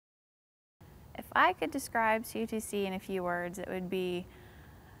If I could describe COTC in a few words, it would be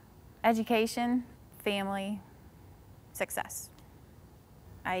education, family, success.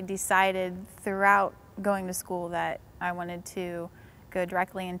 I decided throughout going to school that I wanted to go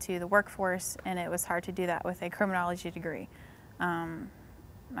directly into the workforce, and it was hard to do that with a criminology degree. I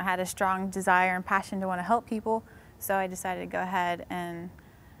had a strong desire and passion to want to help people, so I decided to go ahead and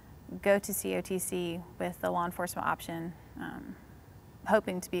go to COTC with the law enforcement option,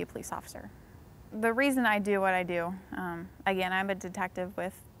 hoping to be a police officer. The reason I do what I do, again, I'm a detective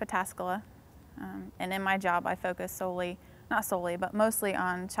with Pataskala, and in my job I focus solely, not solely, but mostly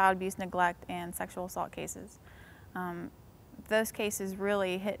on child abuse, neglect, and sexual assault cases. Those cases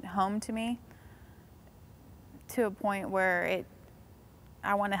really hit home to me to a point where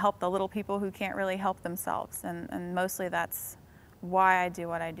I want to help the little people who can't really help themselves, and mostly that's why I do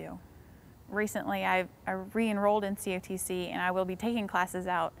what I do. Recently I re-enrolled in COTC, and I will be taking classes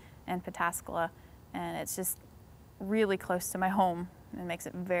out in Pataskala, and it's just really close to my home and makes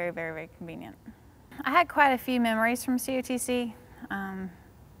it very, very, very convenient. I had quite a few memories from COTC.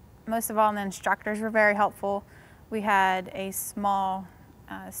 Most of all, the instructors were very helpful. We had a small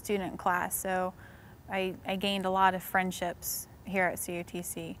student class, so I gained a lot of friendships here at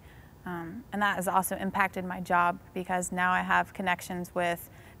COTC. And that has also impacted my job, because now I have connections with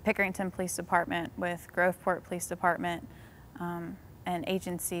Pickerington Police Department, with Groveport Police Department, and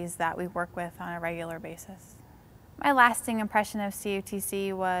agencies that we work with on a regular basis. My lasting impression of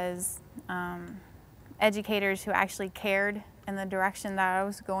COTC was educators who actually cared in the direction that I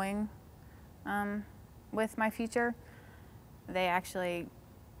was going with my future. They actually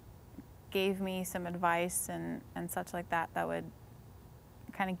gave me some advice and such like that would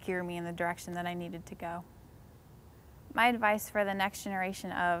kind of gear me in the direction that I needed to go. My advice for the next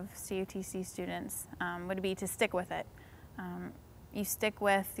generation of COTC students would be to stick with it. You stick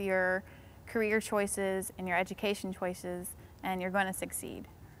with your career choices and your education choices, and you're going to succeed.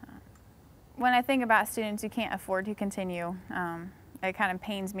 When I think about students who can't afford to continue, it kind of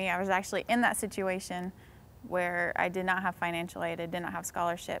pains me. I was actually in that situation where I did not have financial aid, I did not have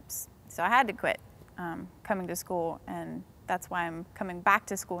scholarships, so I had to quit coming to school, and that's why I'm coming back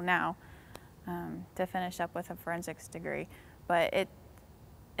to school now to finish up with a forensics degree. But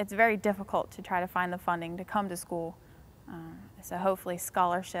it's very difficult to try to find the funding to come to school, so hopefully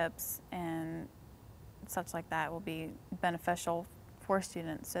scholarships and such like that will be beneficial for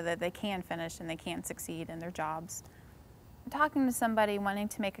students so that they can finish and they can succeed in their jobs. Talking to somebody wanting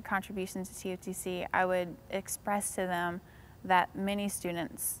to make a contribution to COTC, I would express to them that many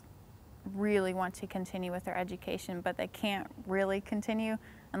students really want to continue with their education, but they can't really continue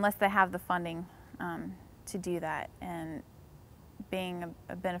unless they have the funding to do that. And being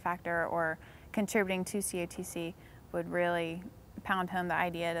a benefactor or contributing to COTC would really pound home the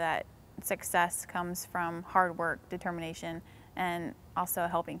idea that success comes from hard work, determination, and also a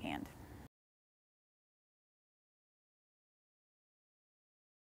helping hand.